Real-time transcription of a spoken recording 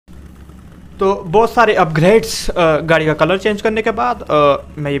तो बहुत सारे अपग्रेड्स गाड़ी का कलर चेंज करने के बाद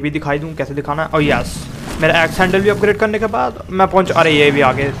मैं ये भी दिखाई दूँ कैसे दिखाना है। और यस, मेरा एक्स हैंडल भी अपग्रेड करने के बाद मैं पहुँच, अरे ये भी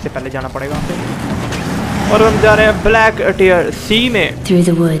आगे से पहले जाना पड़ेगा। और हम जा रहे हैं ब्लैक टियर सी में। Through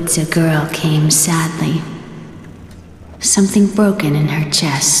the woods a girl came sadly, something broken in her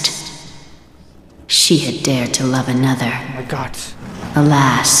chest. She had dared to love another. Oh my God.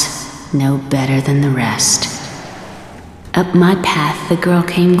 Alas, no better than the rest. Up my path the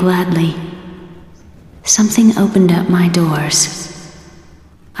girl came gladly. Something opened up my doors.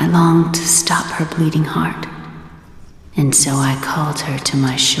 I longed to stop her bleeding heart, and so I called her to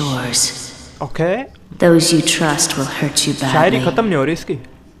my shores. Okay. Those you trust will hurt you badly. शायरी खत्म नहीं हो रही इसकी।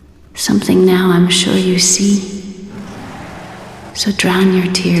 Something now I'm sure you see. So drown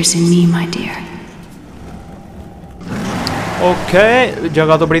your tears in me, my dear. Okay,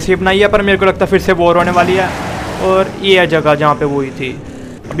 जगह तो बड़ी safe बनाई है, पर मेरे को लगता है फिर से वॉर होने वाली है। और ये है जगह जहाँ पे वो हुई थी।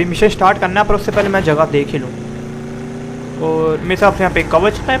 अभी मिशन स्टार्ट करना है, पर उससे पहले मैं जगह देख ही लूँ। और मेरे हिसाब से यहाँ पे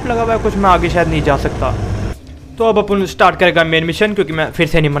कवच टाइप लगा हुआ है कुछ, मैं आगे शायद नहीं जा सकता। तो अब अपन स्टार्ट करेगा मेन मिशन, क्योंकि मैं फिर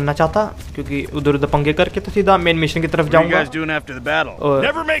से नहीं मरना चाहता, क्योंकि उधर उधर पंगे करके तो सीधा मेन मिशन की तरफ जाऊंगा।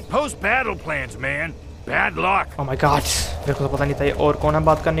 Oh my God, मेरे को तो पता नहीं था ये और कौन है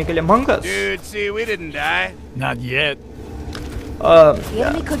बात करने के लिए। मंगस। Dude, see, we didn't die. Not yet. The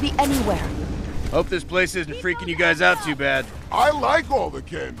enemy could be anywhere. Hope this place isn't freaking you guys out too bad. I like all the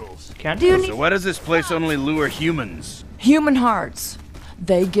candles. So why does this place only lure humans? Human hearts.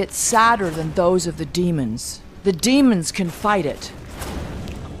 They get sadder than those of the demons. The demons can fight it.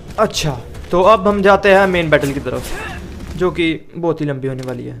 अच्छा, तो अब हम जाते हैं main battle की तरफ, जो कि बहुत ही लंबी होने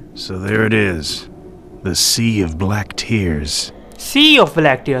वाली है। So there it is, the Sea of Black Tears. Sea of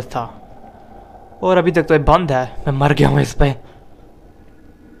Black Tears था, और अभी तक तो ये बंद है। मैं मर गया हूँ इस पे।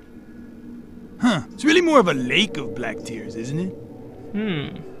 Huh, it's really more of a lake of black tears, isn't it?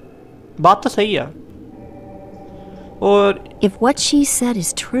 बात तो सही है। और if what she said is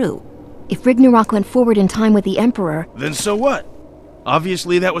true, if Ragnarok went forward in time with the Emperor, Then so what?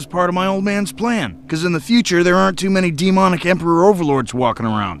 Obviously that was part of my old man's plan, because in the future there aren't too many demonic Emperor overlords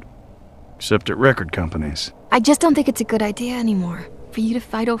walking around. Except at record companies. I just don't think it's a good idea anymore for you to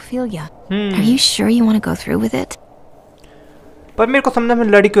fight Ophelia. Are you sure you want to go through with it? पर मेरे को समझ में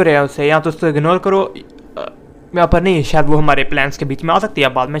लड़ क्यों रहा है उससे, या तो उसको इग्नोर करो, या पर नहीं, शायद वो हमारे प्लान्स के बीच में आ सकती है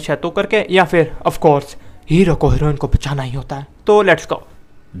बाद में शायद तो करके, या फिर ऑफ कोर्स हीरो को हीरोइन को बचाना ही होता है। तो let's go.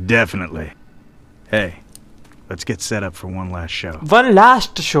 Definitely. Hey, let's get set up for one last show. One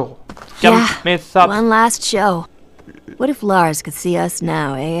last show. Yeah, one last show. What if Lars could see us now,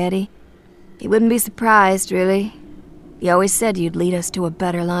 eh, Eddie? He wouldn't be surprised, really. He always said you'd lead us to a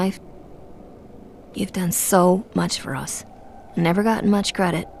better life. You've done so much for us. Never gotten much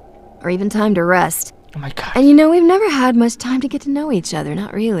credit, or even time to rest. Oh my God. And you know, we've never had much time to get to know each other,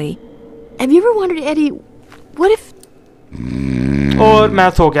 not really. Have you ever wondered, Eddie, what if... और मैं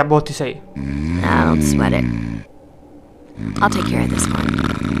सो गया, बहुत ही सही। Don't sweat it. I'll take care of this one.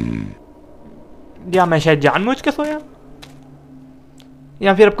 या मैं शायद जानबूझ के सोया,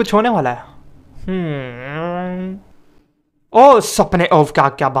 या फिर अब कुछ होने वाला है। ओ सपने, ओ क्या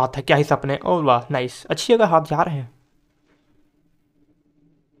क्या बात है, क्या ही सपने। ओ वाह, नाइस, अच्छी जगह हाथ जा रहे हैं।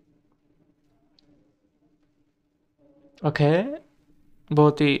 ओके,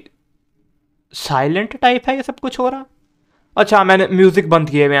 बहुत ही साइलेंट टाइप है ये सब कुछ हो रहा। अच्छा, मैंने म्यूज़िक बंद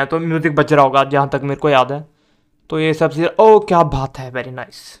किए हुए हैं, तो म्यूज़िक बज रहा होगा जहाँ तक मेरे को याद है। तो ये सब चीज़, ओ क्या बात है, वेरी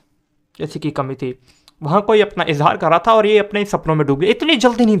नाइस। जैसी की कमी थी, वहाँ कोई अपना इजहार कर रहा था और ये अपने सपनों में डूब गई। इतनी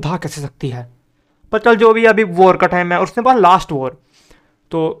जल्दी नहीं भाग कैसे सकती है, पर चल जो भी, अभी वॉर का टाइम है और उसने बोला लास्ट वॉर,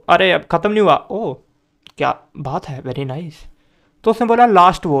 तो अरे अब ख़त्म नहीं हुआ। ओ क्या बात है, वेरी नाइस। तो उसने बोला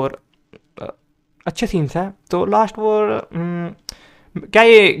लास्ट वॉर, अच्छे सीन्स हैं। तो लास्ट वॉर क्या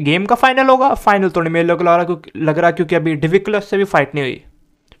ये गेम का फाइनल होगा? फाइनल तो नहीं मेरे लग रहा क्योंकि अभी डिविकुलस से भी फाइट नहीं हुई।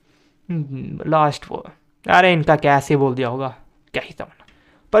 लास्ट वॉर, अरे इनका क्या ऐसे बोल दिया होगा, क्या ही समझना,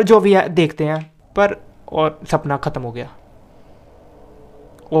 पर जो भी है देखते हैं। पर और सपना ख़त्म हो गया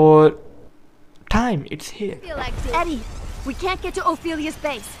और time it's here. Eddie, we can't get to Ophelia's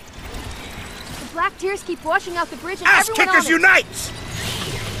base. The black tears keep washing out the bridge and everyone on it. Ass Kickers unites!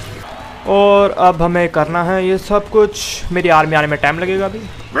 और अब हमें करना है ये सब कुछ। मेरी आर्मी आने में टाइम लगेगा अभी।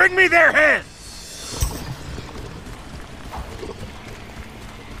 Bring me their heads!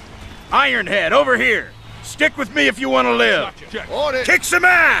 Ironhead, over here. Stick with me if you want to live. Kick some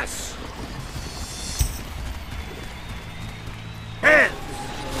ass!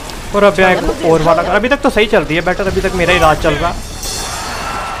 Heads! और अब एक और वाला, अभी तक तो सही चल रही है बैटर, अभी तक मेरा ही राज चल रहा।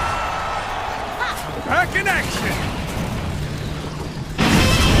 Back in action!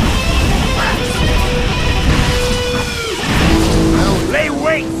 Lay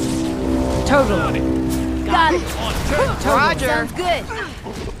wait! Totally. Got it. Roger. Sounds good.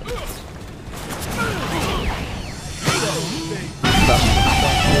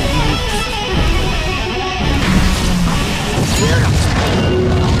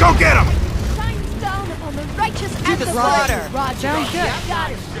 Go get him! Shines down upon the righteous To and the the slaughter. wicked. Roger. Sounds good. Got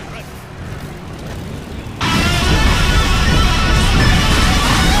it.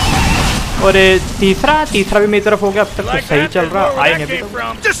 और तीसरा भी मेरी तरफ हो गया। अब तक तो सही चल रहा, आए नहीं अभी तक।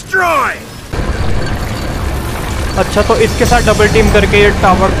 Destroy! अच्छा, तो इसके साथ डबल टीम करके ये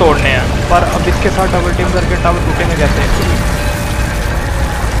टावर तोड़ने हैं, पर अब इसके साथ डबल टीम करके टावर टूटेंगे कैसे?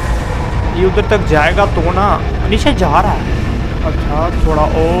 ये उधर तक जाएगा तो ना, नीचे जा रहा है। अच्छा, थोड़ा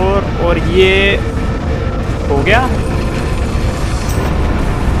और ये हो गया।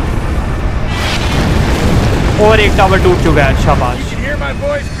 और एक टावर टूट चुका है, शाबाश।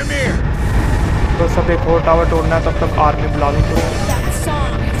 तो सब एक और टावर तोड़ना है, तब तक आर्मी बुला लूँ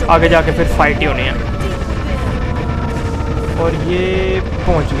तो आगे जाके फिर फाइट ही होनी है। और ये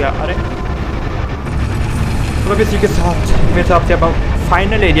पहुंच गया। अरे तो इसी के साथ मेरे हिसाब से अब हम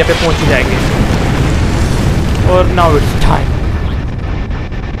फाइनल एरिया पे पहुंच जाएंगे। और नाउ इट्स टाइम।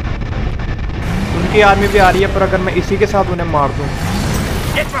 उनकी आर्मी भी आ रही है, पर अगर मैं इसी के साथ उन्हें मार दूं।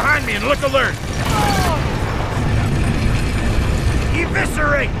 Get behind me and look alert.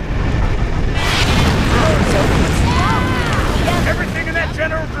 Eviscerate. Everything in that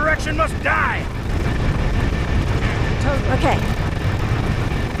general direction must die. Okay.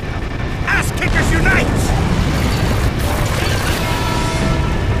 Ass kickers unite!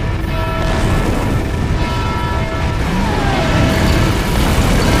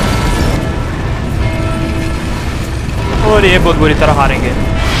 और ये बहुत बुरी तरह हारेंगे।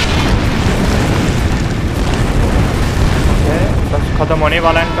 बस खत्म होने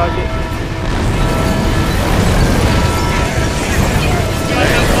वाला है इनका जी।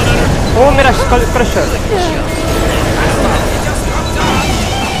 ओ मेरा स्कल क्रशर।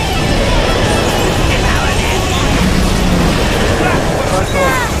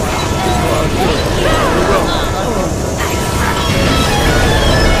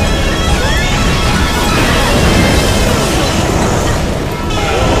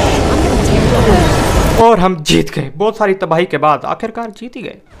 और हम जीत गए। बहुत सारी तबाही के बाद आखिरकार जीत ही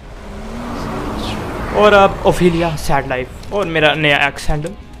गए। और अब ओफिलिया सैड लाइफ और मेरा नया x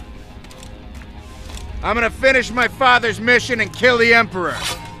handle. I'm gonna finish my father's mission and kill the Emperor.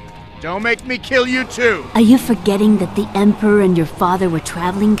 Don't make me kill you too. Are you forgetting that the Emperor and your father were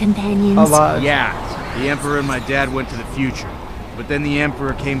traveling companions? Yeah, the Emperor and my dad went to the future. But then the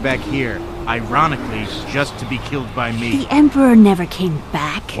Emperor came back here, ironically, just to be killed by me. The Emperor never came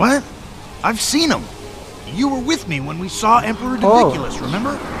back. What? I've seen him. You were with me when we saw Emperor Ridiculous,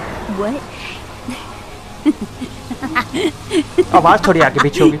 remember? What? आवाज थोड़ी आगे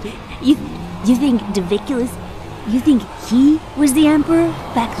पीछे होगी थी। You think Diviculus? You think he was the Emperor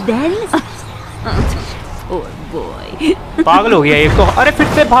back then? Poor boy. पागल हो गया एक तो। अरे फिर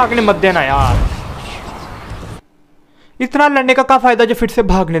से भागने मत देना यार। इतना लड़ने का क्या फायदा जो फिर से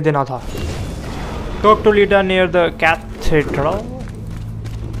भागने देना था। Talk to leader near the cathedral.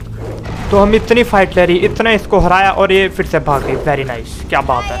 तो हम इतनी फाइट ले रही, इतना इसको हराया और ये फिर से भाग गई। वेरी नाइस, क्या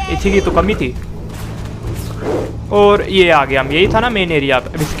बात है। इसी की तो कमी थी। और ये आ गया, हम यही था ना मेन एरिया।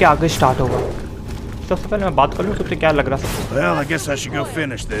 अब इसके आगे स्टार्ट होगा। सबसे पहले मैं बात कर लूँ, सबसे क्या लग रहा है? Well, I guess I should go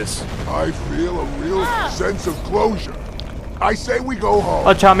finish this. I feel a real sense of closure. I say we go home.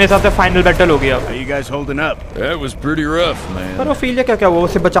 अच्छा, मेरे साथ फाइनल बैटल हो गया। How you guys holding up? That was pretty rough, man. पर Ophelia क्या वो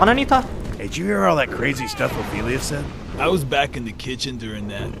उसे बचाना नहीं था? Hey, did you hear all that crazy stuff Ophelia said? I was back in the kitchen during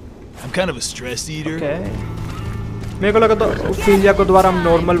that. I'm kind of a stress eater. Okay. मेरे को लगा तो ओफिलिया को दोबारा हम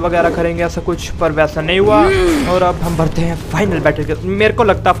नॉर्मल वगैरह करेंगे ऐसा कुछ, पर वैसा नहीं हुआ। और अब हम भरते हैं फाइनल बैटल के। मेरे को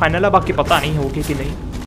लगता फाइनल है, बाकी पता नहीं होगी कि नहीं।